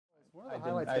I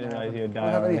didn't realize you had I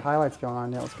don't have any highlights going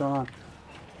on yet. What's going on?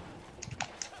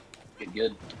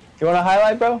 Good. You want a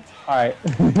highlight, bro? Alright.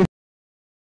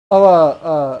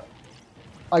 Oh,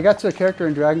 I got to a character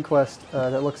in Dragon Quest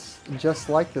that looks just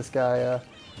like this guy.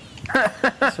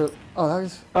 So, oh, that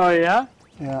was... Oh, yeah?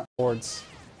 Yeah. Boards.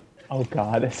 Oh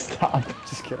god, stop.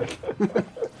 Just kidding.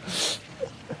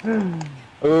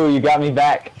 Ooh, you got me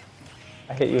back.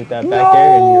 I hit you with that back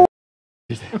air and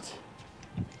you... Did it.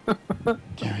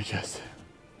 Can we just...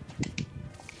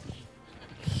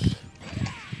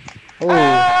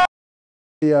 Oh.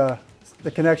 The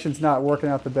connection's not working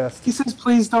out the best. He says,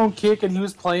 please don't kick, and he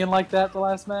was playing like that the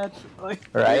last match. Like,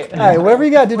 Right? Hey, whatever you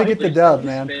gotta do to get the dub,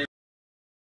 man.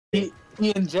 he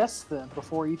ingests them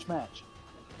before each match.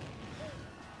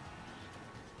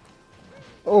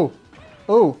 Oh.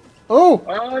 Oh. Oh!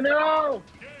 Oh no!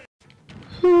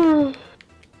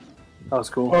 That was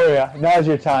cool. Oh yeah, now's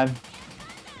your time.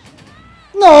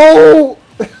 No!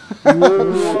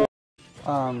 I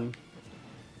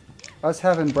was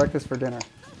having breakfast for dinner.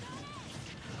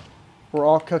 We're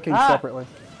all cooking separately.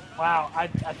 Wow, I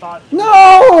thought...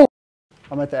 No!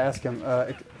 I meant to ask him,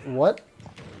 what?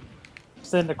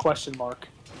 Send a question mark.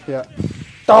 Yeah.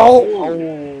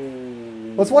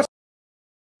 Oh! Let's watch.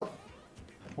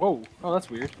 Whoa. Oh, that's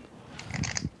weird.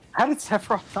 How did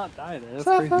Sephiroth not die there? That's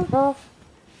crazy. Sephiroth.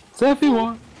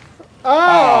 Sephiroth.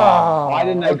 Oh! Why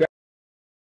didn't I grab...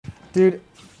 Dude,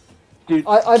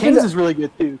 Kane's is really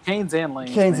good too. Kane's and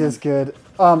Lane's. Kane's is good.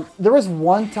 There was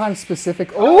one time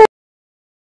specific. Oh!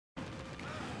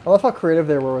 I love how creative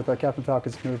they were with Captain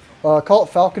Falcon's move. Call it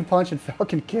Falcon Punch and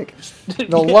Falcon Kick.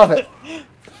 They'll love it.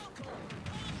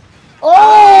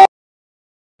 Oh!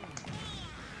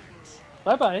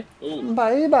 Bye-bye.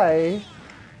 Bye-bye.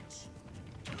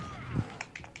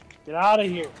 Get out of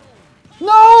here.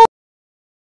 No!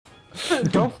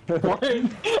 Go for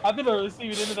it. I've been able to see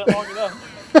you into that long enough.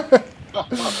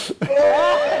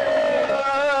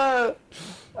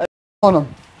 On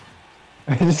them.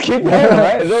 Just keep playing,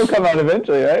 right? It'll come out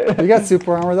eventually, right? You got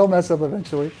super armor, they'll mess up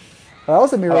eventually. That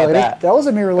was a mirror lady. That was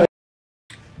a mirror lady.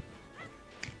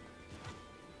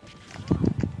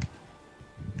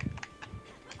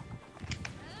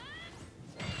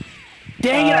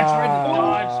 Dang it, I tried to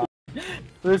dodge.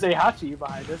 There's a Hachi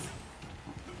behind us.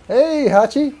 Hey,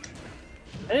 Hachi.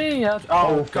 Hey, Hachi.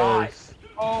 Oh, God.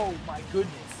 Oh, my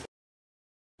goodness.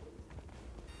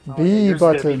 B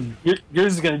button.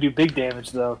 Yours is going to do big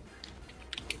damage, though.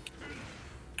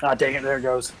 Ah, dang it, there it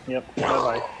goes. Yep,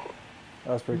 bye-bye.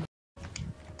 That was pretty cool.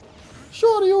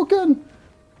 Shoryuken!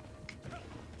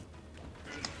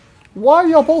 Why are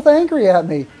y'all both angry at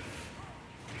me?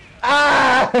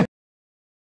 Ah!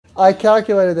 I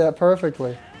calculated that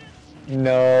perfectly.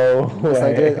 No way. Yes,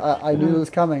 I did. I knew it was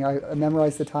coming. I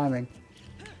memorized the timing.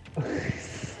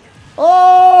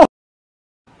 Oh!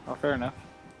 Oh, fair enough.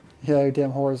 Yeah, you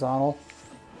damn horizontal.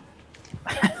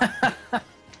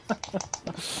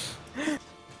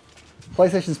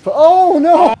 PlayStation's oh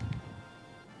no!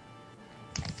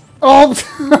 Oh!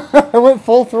 I went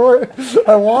full through it.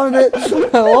 I wanted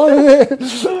it. I wanted it.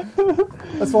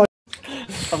 That's why.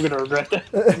 I'm gonna regret that.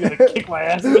 I'm gonna kick my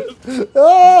ass with it.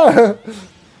 Ah!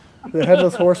 The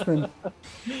headless horseman.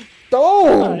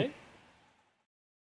 Oh!